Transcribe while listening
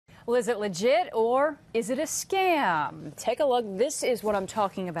Well, is it legit or is it a scam? Take a look. This is what I'm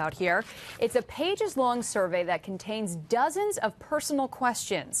talking about here. It's a pages-long survey that contains dozens of personal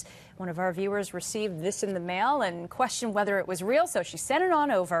questions. One of our viewers received this in the mail and questioned whether it was real, so she sent it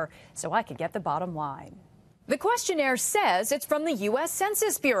on over so I could get the bottom line. The questionnaire says it's from the U.S.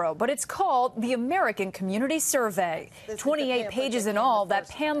 Census Bureau, but it's called the American Community Survey. 28 pages in all that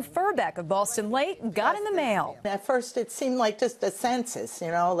Pam Furbeck of Boston Lake got in the mail. At first, it seemed like just a census,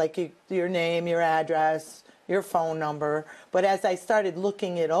 like your name, your address, your phone number. But as I started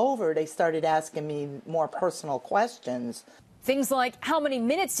looking it over, they started asking me more personal questions. Things like, how many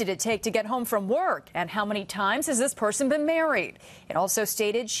minutes did it take to get home from work? And how many times has this person been married? It also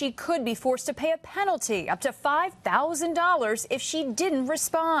stated she could be forced to pay a penalty up to $5,000 if she didn't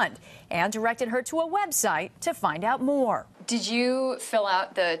respond, and directed her to a website to find out more. Did you fill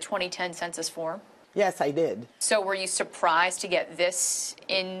out the 2010 census form? Yes, I did. So were you surprised to get this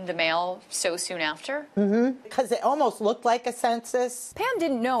in the mail so soon after? Mm-hmm. Because it almost looked like a census. Pam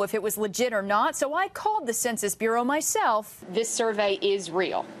didn't know if it was legit or not, so I called the Census Bureau myself. This survey is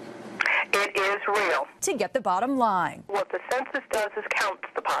real. It is real. To get the bottom line. What the census does is counts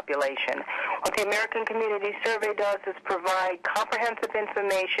the population. What the American Community Survey does is provide comprehensive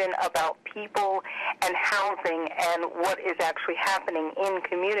information about people and housing and what is actually happening in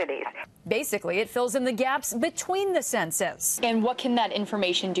communities. Basically, it fills in the gaps between the census. And what can that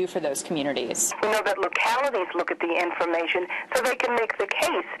information do for those communities? We know that localities look at the information so they can make the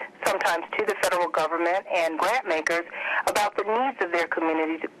case sometimes to the federal government and grant makers about the needs of their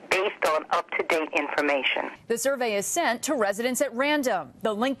communities based on up-to-date information. The survey is sent to residents at random.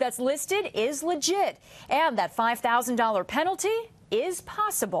 The link that's listed is legit, and that $5,000 penalty is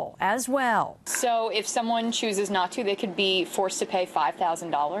possible as well. So if someone chooses not to, they could be forced to pay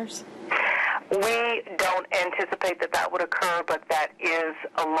 $5,000? We don't anticipate that would occur, but that is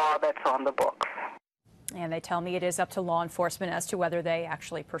a law that's on the books. And they tell me it is up to law enforcement as to whether they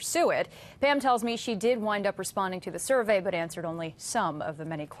actually pursue it. Pam tells me she did wind up responding to the survey, but answered only some of the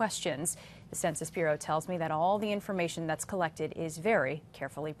many questions. The Census Bureau tells me that all the information that's collected is very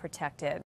carefully protected.